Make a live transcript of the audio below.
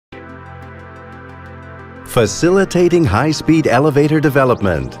facilitating high-speed elevator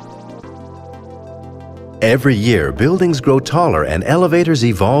development. Every year, buildings grow taller and elevators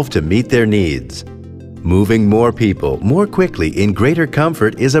evolve to meet their needs. Moving more people more quickly in greater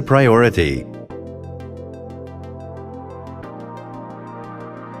comfort is a priority.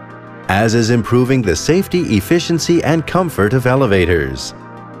 As is improving the safety, efficiency, and comfort of elevators.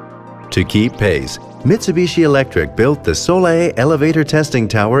 To keep pace, Mitsubishi Electric built the Solae elevator testing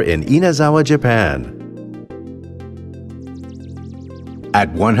tower in Inazawa, Japan. At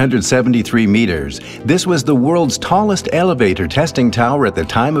 173 meters, this was the world's tallest elevator testing tower at the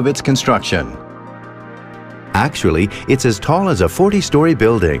time of its construction. Actually, it's as tall as a 40-story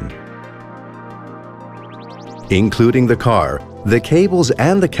building. Including the car, the cables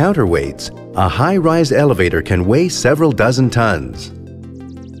and the counterweights, a high-rise elevator can weigh several dozen tons.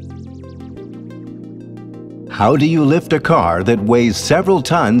 How do you lift a car that weighs several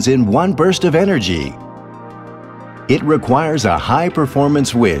tons in one burst of energy? It requires a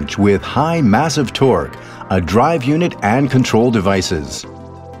high-performance winch with high massive torque, a drive unit and control devices.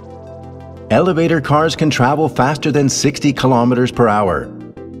 Elevator cars can travel faster than 60 kilometers per hour.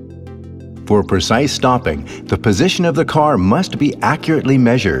 For precise stopping, the position of the car must be accurately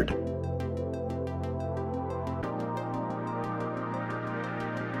measured.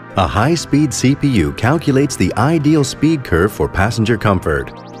 A high-speed CPU calculates the ideal speed curve for passenger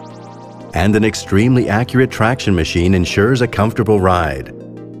comfort. And an extremely accurate traction machine ensures a comfortable ride.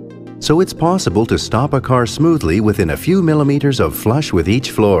 So it's possible to stop a car smoothly within a few millimeters of flush with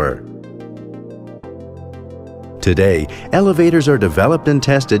each floor. Today, elevators are developed and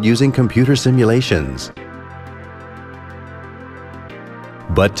tested using computer simulations.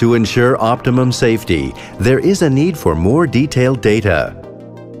 But to ensure optimum safety, there is a need for more detailed data.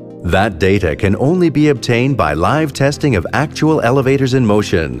 That data can only be obtained by live testing of actual elevators in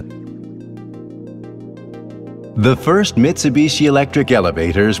motion. The first Mitsubishi Electric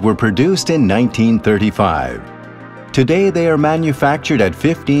elevators were produced in 1935. Today they are manufactured at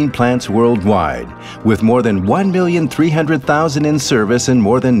 15 plants worldwide, with more than 1,300,000 in service in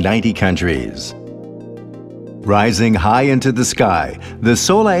more than 90 countries. Rising high into the sky, the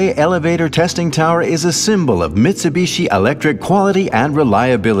Solae elevator testing tower is a symbol of Mitsubishi Electric quality and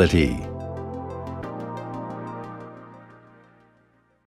reliability.